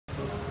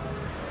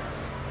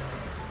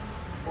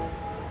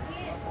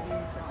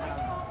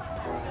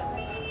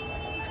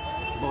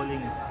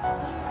bowling.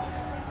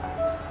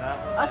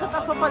 Ah, sa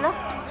taas pa pala?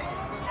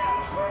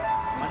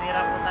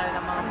 Manira po tayo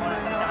ng mga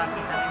monitor at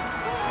pisa.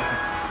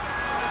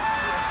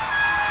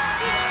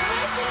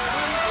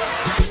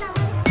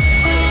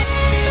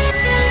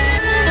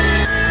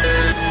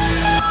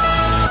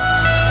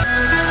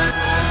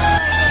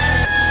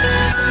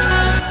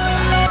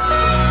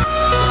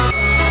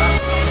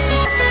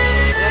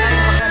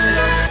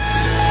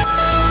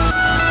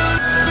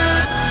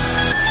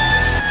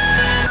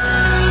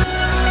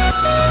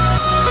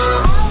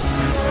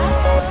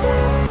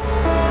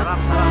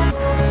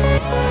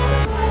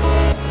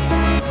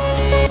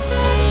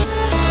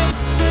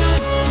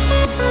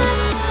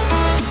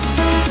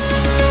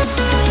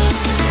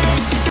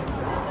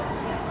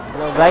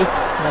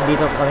 Guys,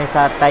 nandito kami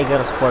sa Tiger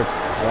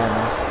Sports. Ayan,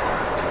 no?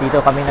 Dito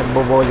kami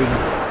nagbo-bowling.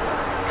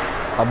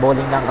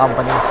 Pa-bowling ng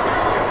company.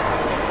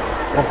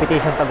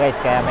 Competition to guys,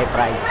 kaya may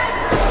prize.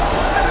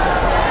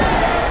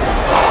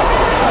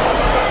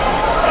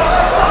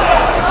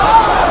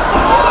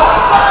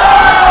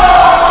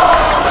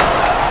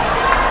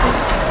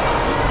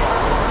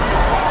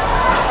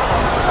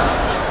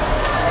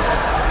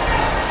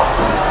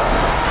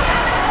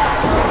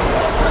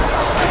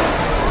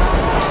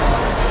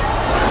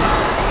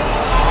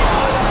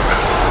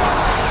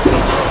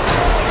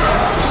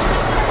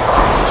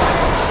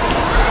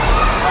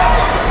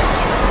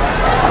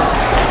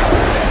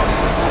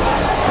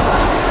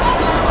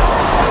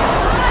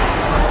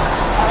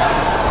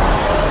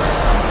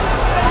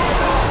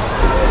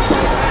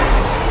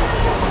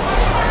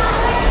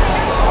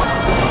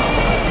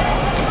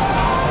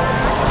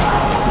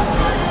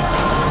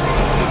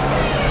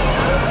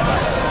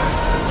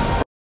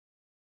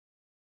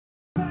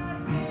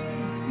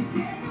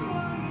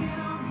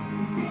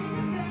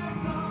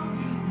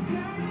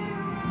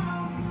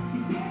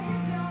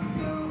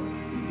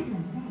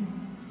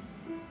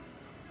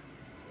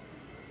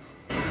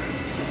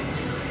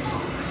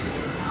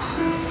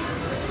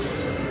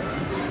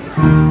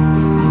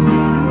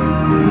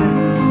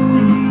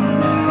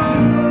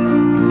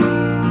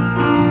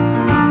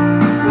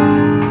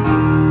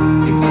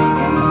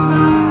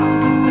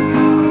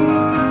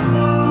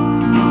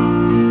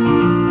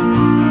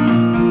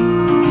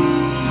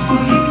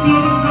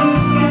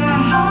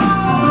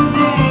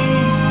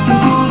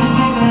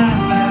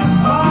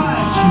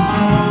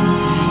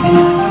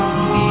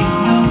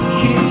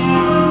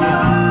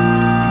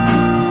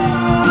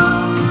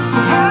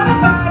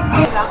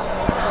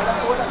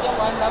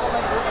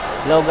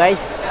 Hello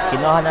guys,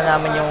 kinuha na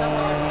namin yung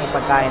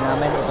pagkain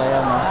namin. Ito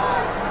yun, no?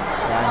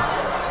 Ayan.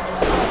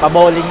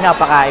 Pa-bowling na,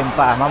 pakain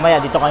pa. Mamaya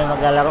dito kami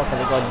maglalaro sa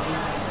likod.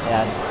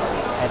 Ayan.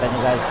 Ito nyo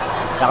guys.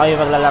 Dito kami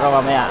maglalaro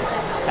mamaya.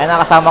 Ayan,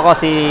 nakasama ko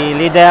si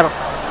Leader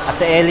at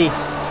si Ellie.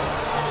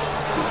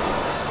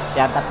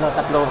 Ayan,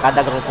 tatlo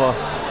kada grupo.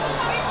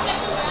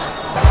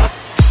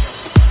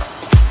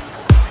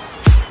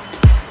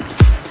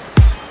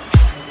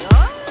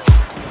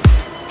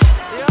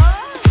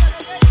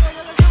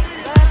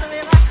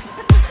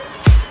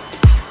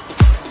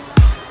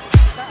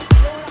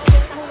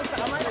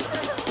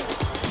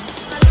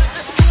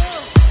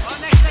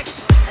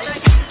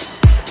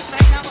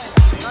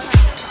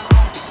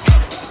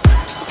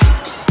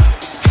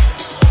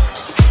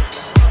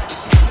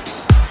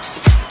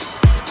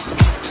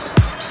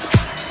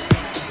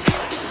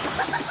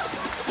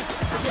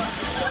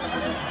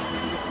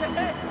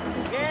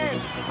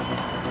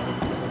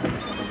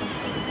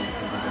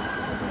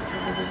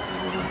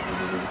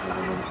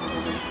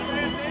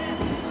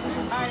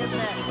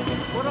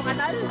 Puro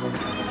kanal?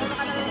 Puro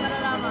kanal yung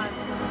nalalaman.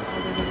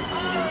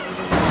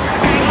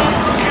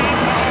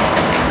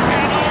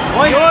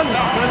 Hoy! Yun!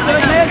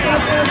 Sunod na yun!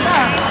 Sunod na!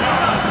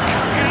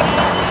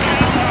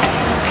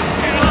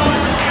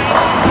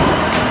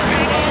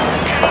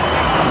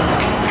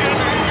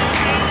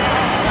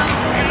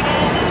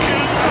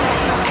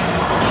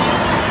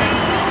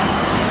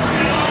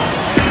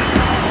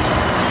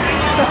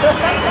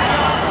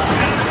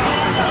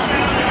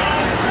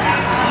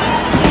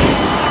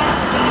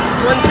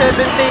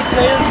 $178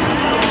 na yun.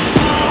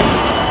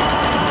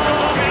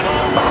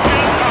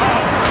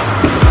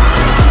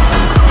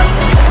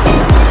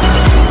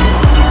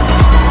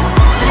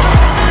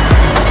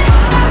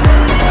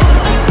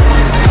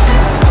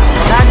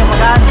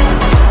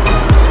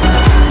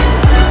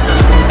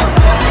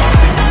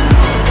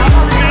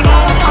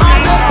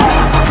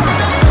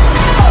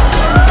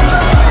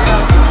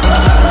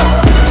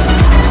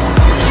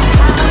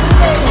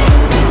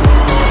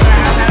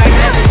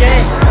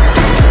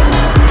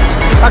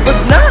 Pagod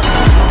na!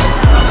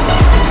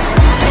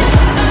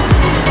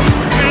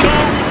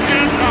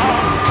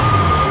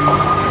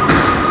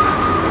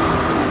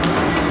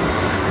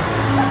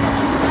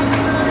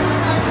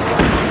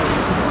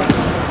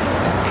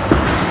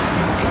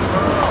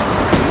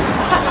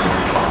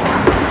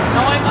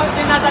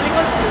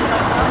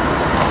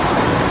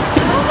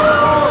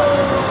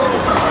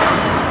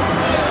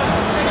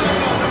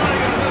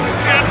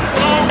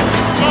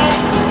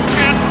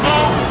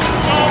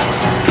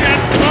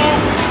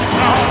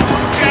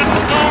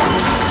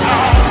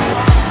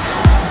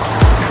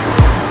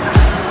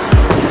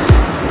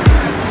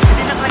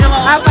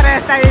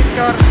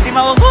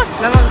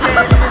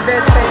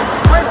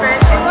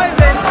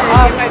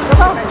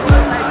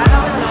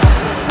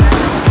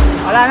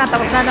 Wala na,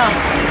 tapos na no.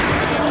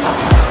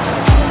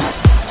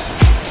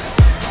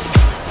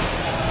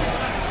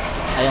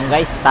 Ayun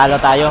guys, talo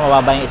tayo,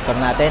 mababa yung score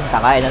natin.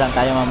 Kakain na lang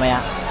tayo mamaya.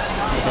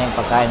 Ito yung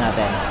pagkain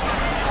natin.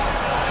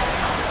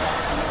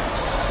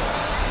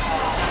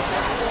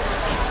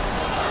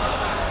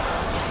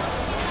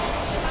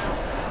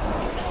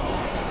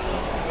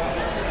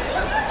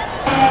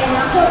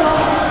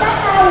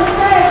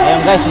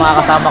 Ayun guys, mga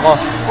kasama ko.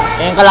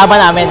 Yung kalaban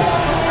namin.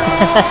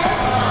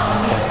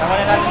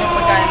 Nakunin natin yung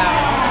pagkain namin.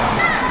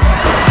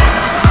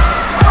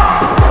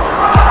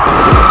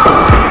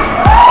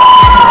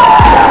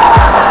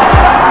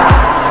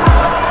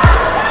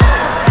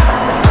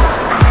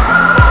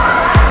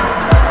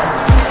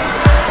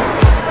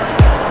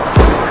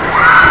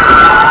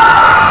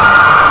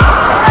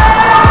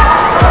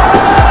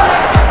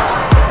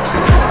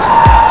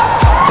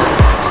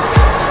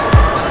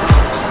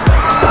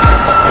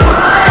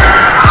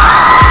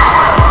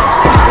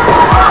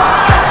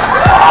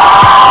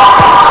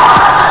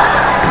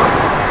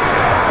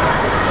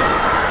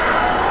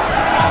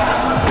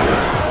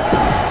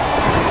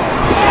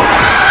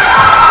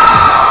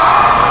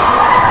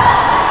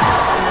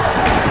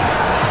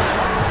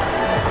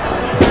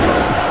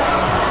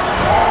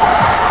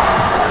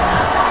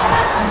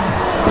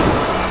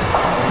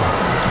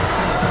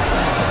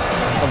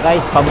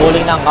 Guys,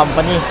 paboling ng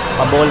company.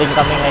 Paboling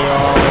kami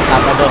ngayong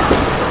Sabado.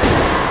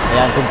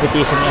 Ayan,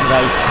 competition yan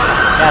guys.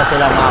 Kaya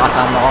sila mga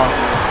kasama ko.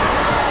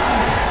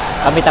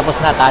 Kami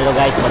tapos na, talo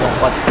guys,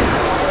 malungkot.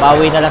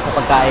 Bawi na lang sa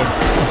pagkain.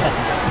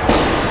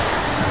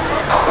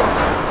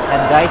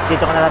 And guys,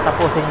 dito ko na lang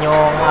tapusin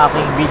yung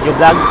aking video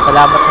vlog.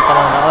 Salamat sa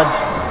panonood.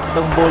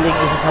 Itong bowling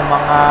isa sa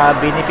mga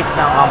benefits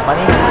ng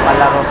company.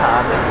 Palaro sa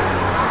amin.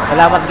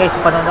 Salamat guys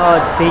sa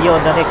panonood. See you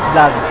on the next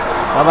vlog.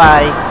 Bye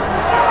bye!